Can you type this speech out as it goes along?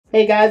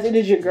Hey guys, it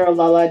is your girl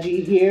Lala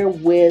G here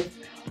with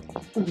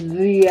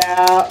the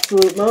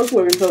Absolute Most,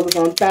 where we focus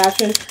on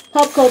fashion,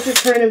 pop culture,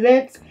 current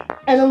events,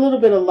 and a little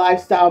bit of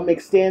lifestyle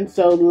mixed in.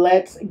 So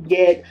let's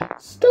get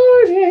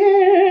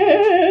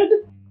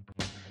started.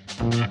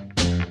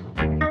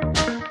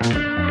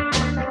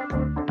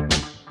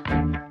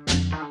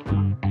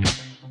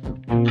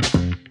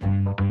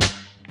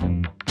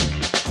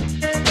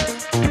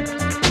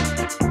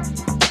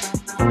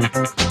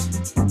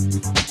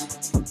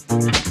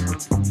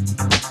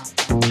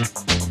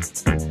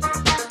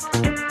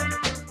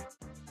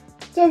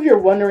 So if you're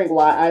wondering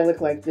why I look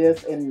like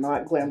this and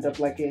not glammed up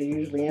like I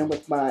usually am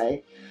with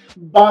my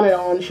bonnet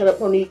on, shut up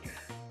Monique,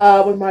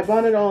 with my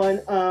bonnet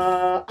on,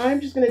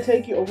 I'm just going to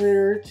take you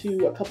over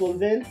to a couple of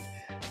events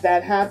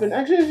that happened.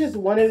 Actually, it's just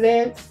one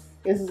event.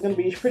 This is going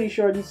to be pretty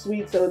short and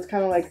sweet, so it's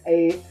kind of like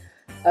a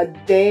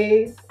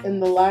day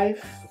in the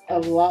life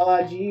of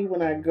Lala G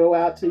when I go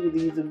out to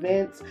these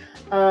events.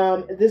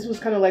 This was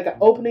kind of like an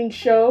opening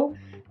show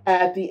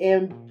at the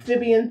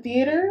Amphibian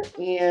Theater,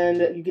 and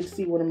you get to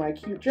see one of my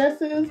cute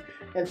dresses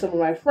and some of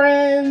my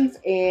friends,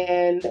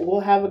 and we'll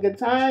have a good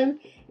time,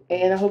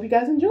 and I hope you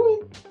guys enjoy.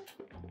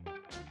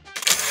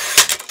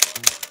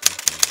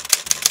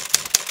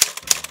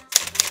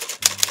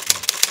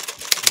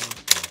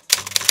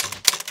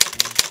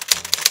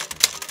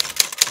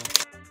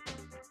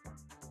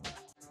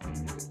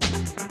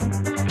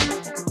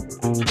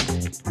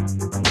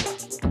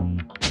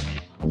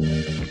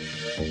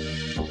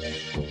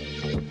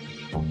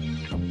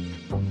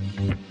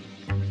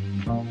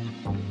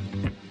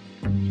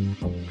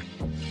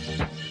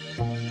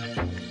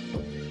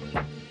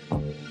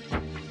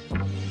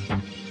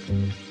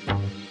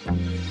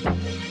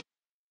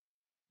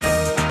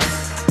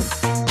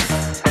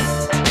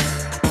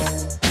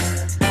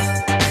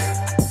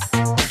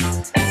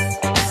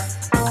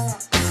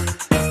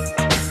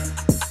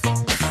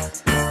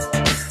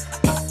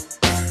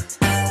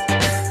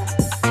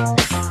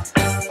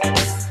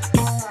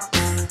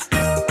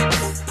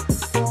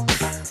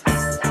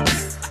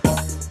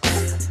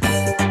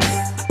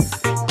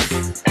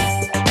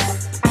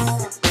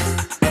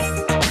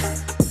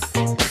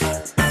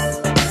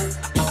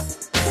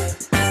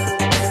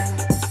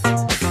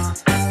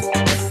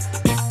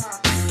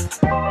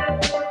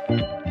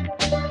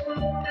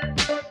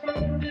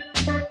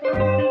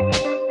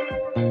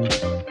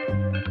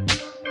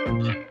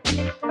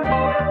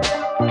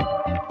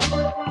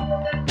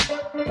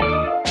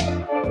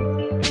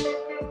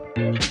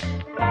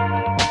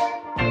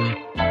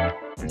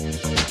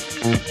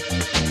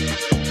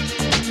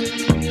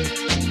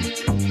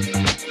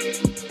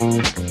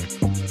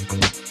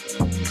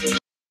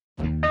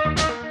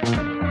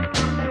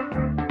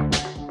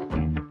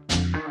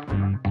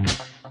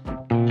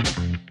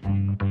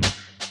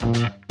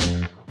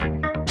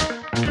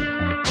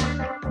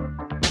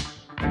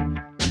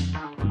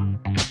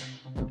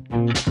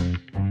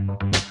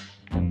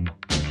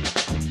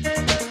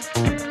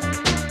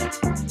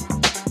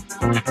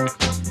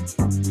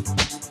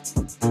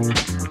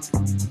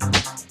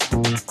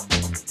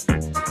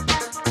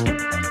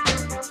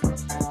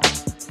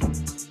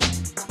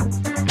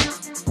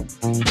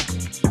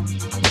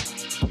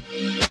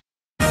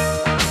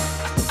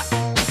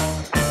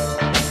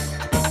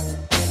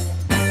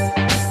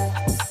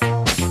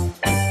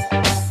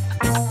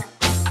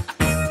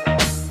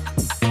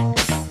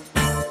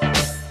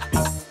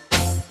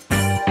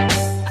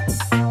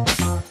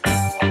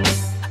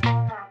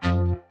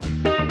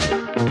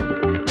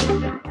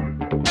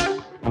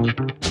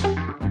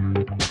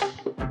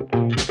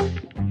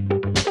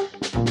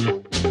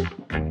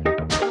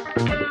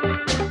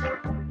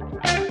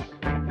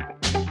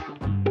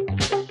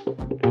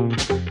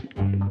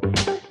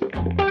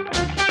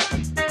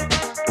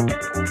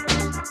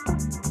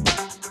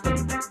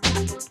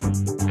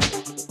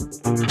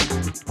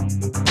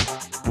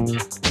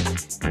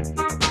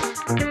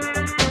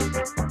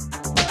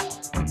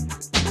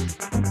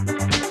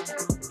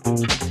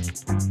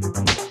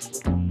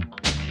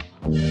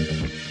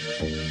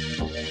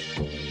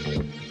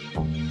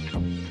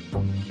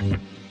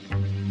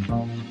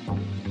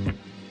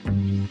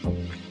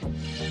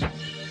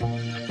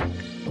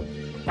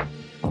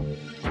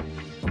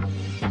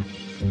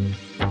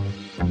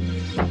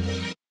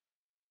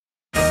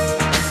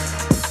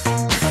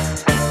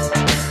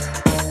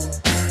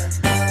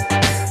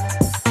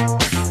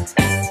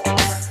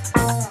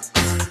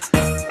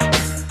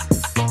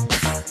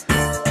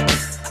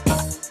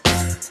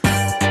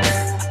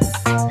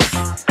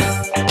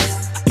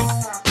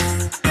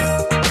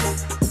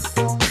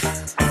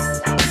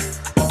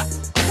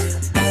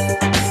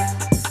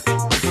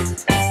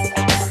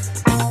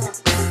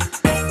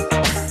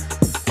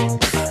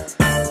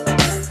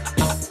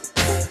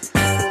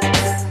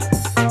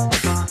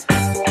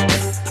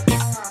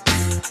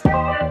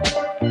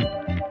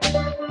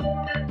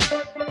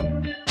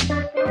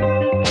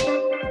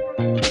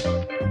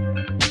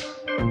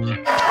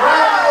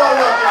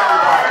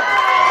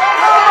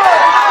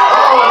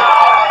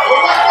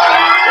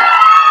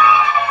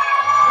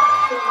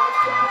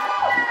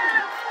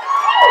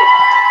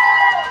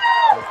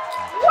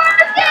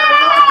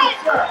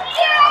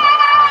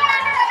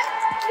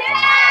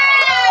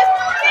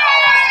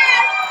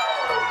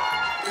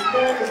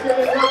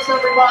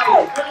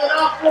 everybody. Give it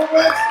up for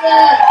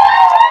Winston.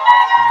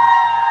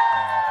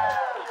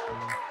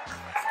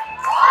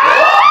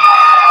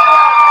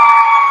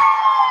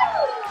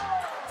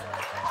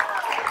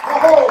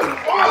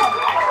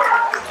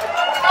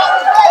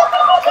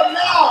 And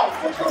now,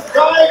 with the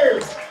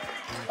Dyers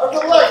of the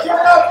Lake, give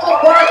it up for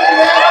Parking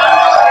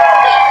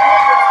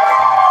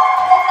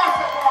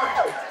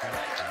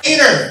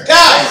Eater,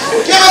 guys,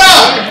 give it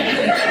up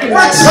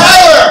for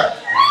Tyler.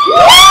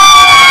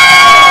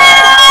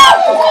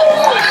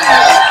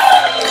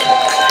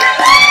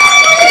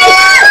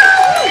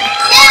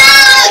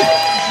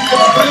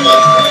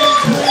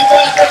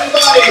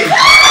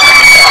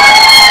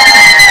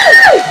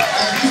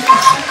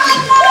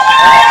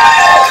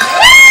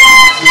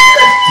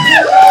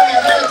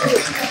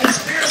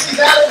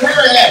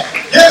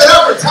 Give it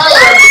up for Tyler,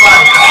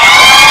 everybody.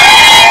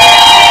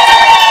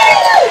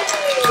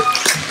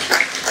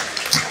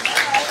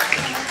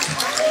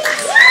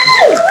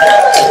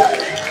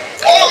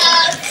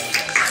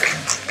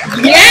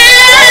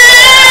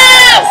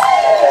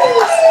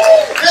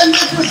 And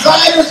the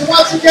designers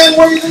once again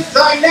were the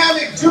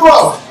dynamic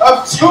duo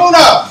of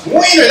Tuna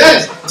Wiener. That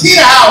is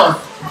Tina Howard,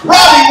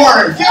 Robbie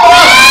Warner. Give it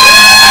up.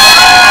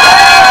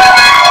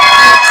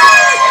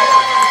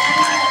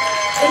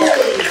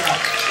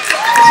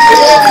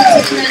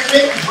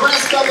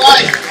 Dressed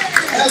alike.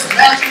 Has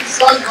matching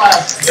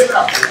sunglasses. Give it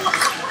up.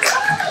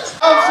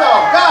 So,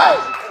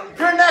 guys,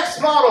 your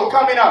next model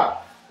coming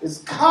up is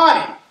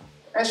Connie.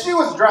 And she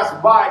was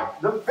dressed by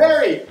the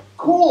very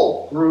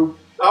cool group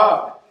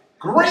of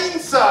Green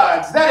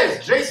Suds. That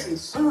is Jason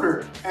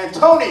Suter and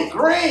Tony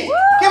Green.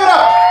 Give it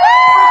up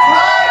for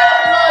Connie,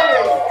 everybody.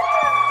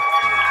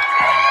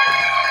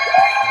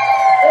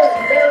 This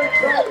very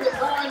track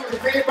design was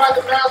made by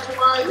the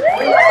mastermind.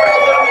 Green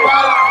Suds,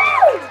 everybody.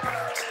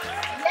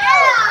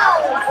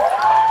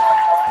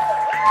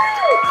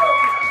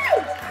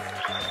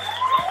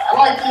 I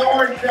like the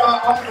orange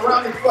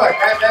around the foot.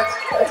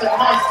 That's a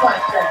nice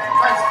touch there.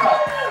 Nice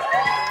touch.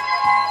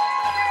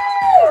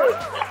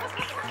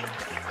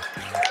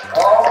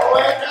 Oh,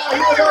 and now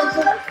here comes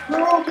the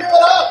crew. Give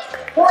it up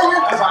for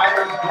your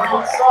designers,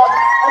 Green Suds,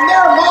 and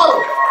their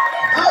model,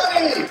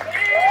 Honey.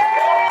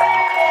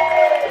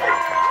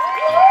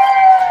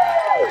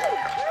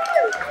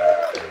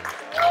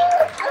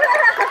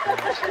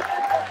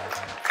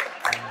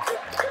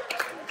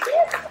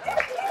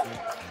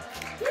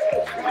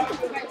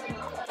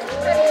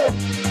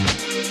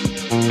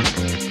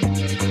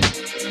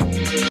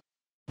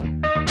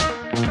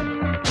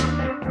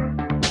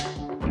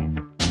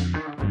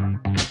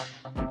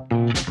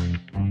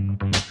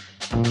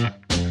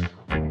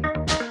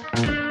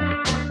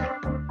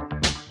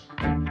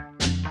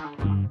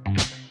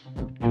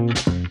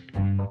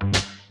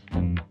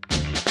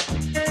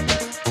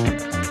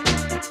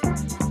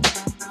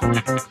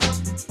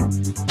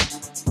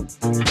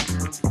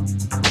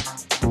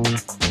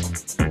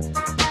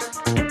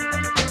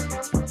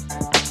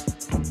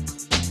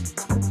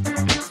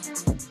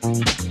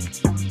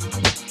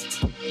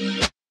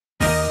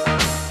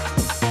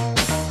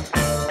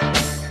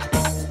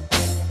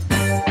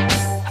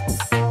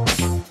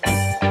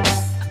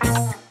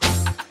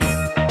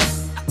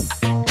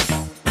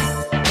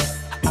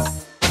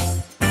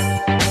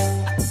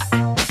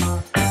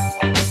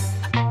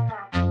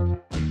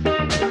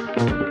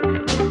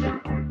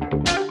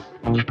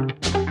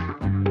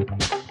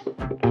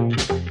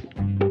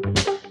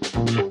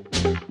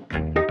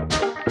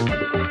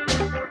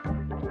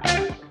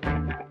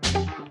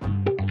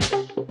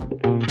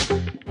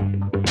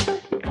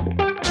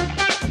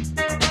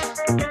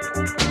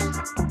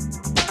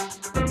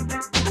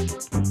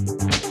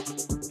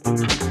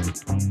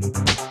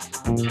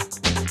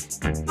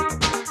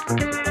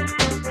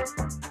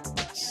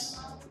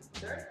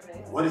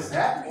 What does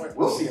that mean?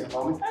 We'll see in a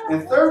moment.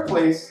 In third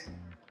place,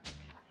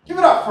 give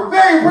it up for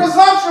Very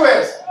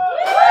Presumptuous.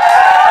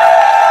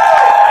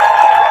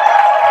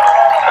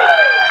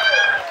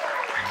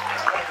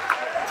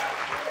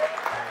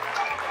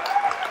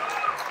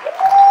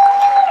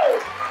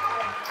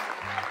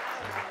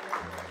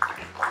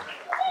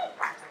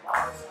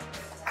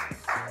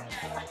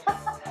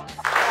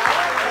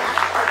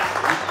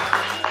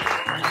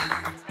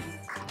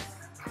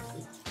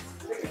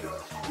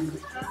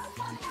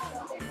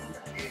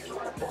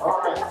 All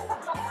right.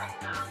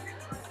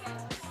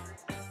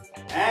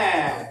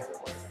 And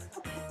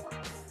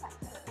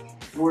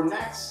your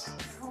next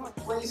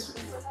place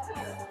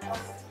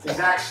is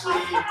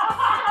actually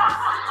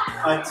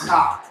a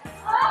top.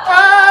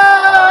 Oh!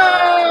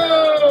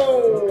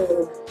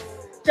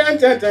 Dun,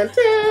 dun, dun, dun. I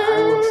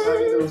will tell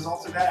you the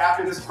results of that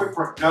after this quick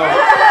break. No.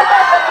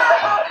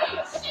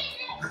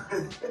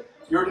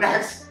 Your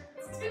next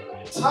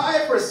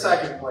tie for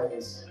second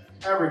place.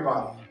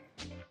 Everybody,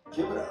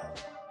 give it up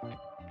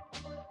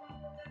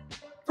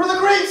for the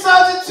Green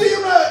Suds and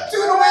Tuna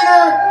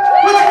Winner,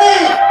 with me,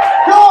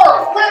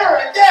 your winner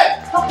again,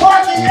 the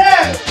Parking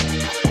Inn.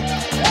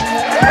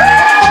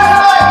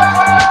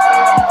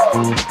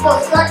 For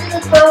second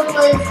and third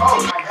place, oh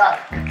my God,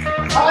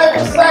 tie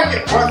for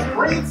second was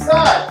Green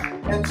Suds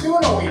and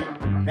Tuna Winner,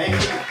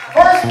 making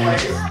first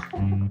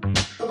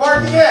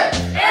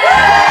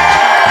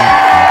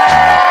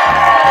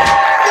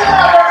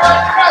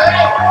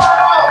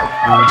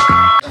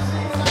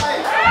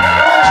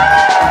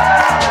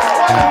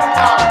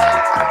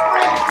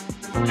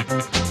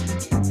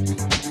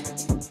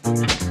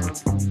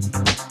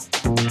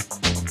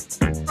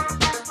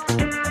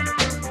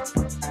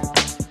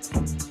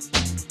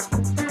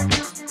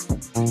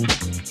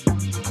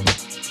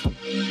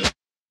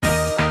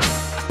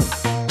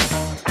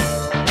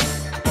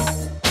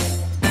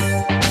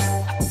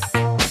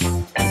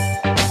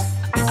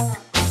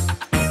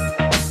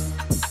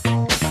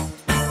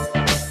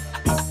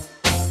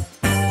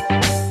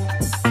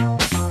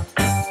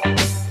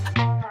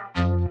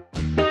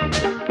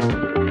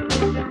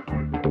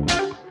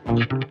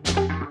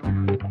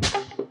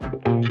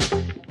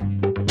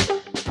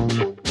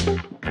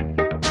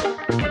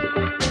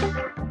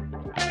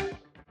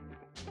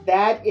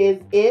That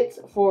is it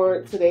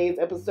for today's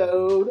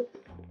episode.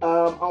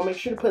 I'll make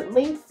sure to put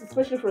links,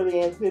 especially for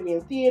the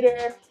Amphibian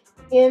Theater,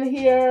 in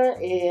here.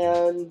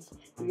 And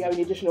if you have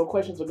any additional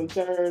questions or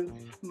concerns,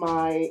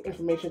 my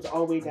information is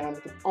always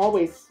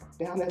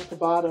down at the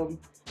bottom.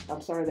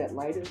 I'm sorry, that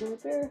light is right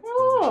there.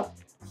 Oh,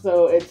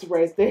 so it's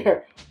right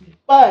there.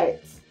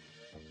 But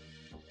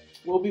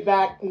we'll be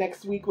back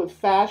next week with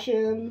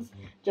fashions.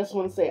 Just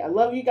want to say I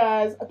love you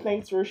guys.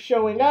 Thanks for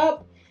showing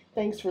up.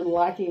 Thanks for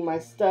liking my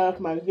stuff,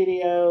 my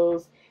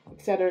videos,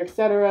 etc.,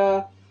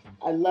 etc.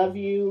 I love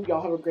you.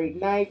 Y'all have a great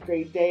night,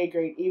 great day,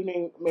 great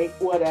evening. Make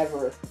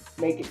whatever.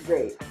 Make it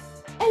great.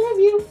 I love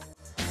you.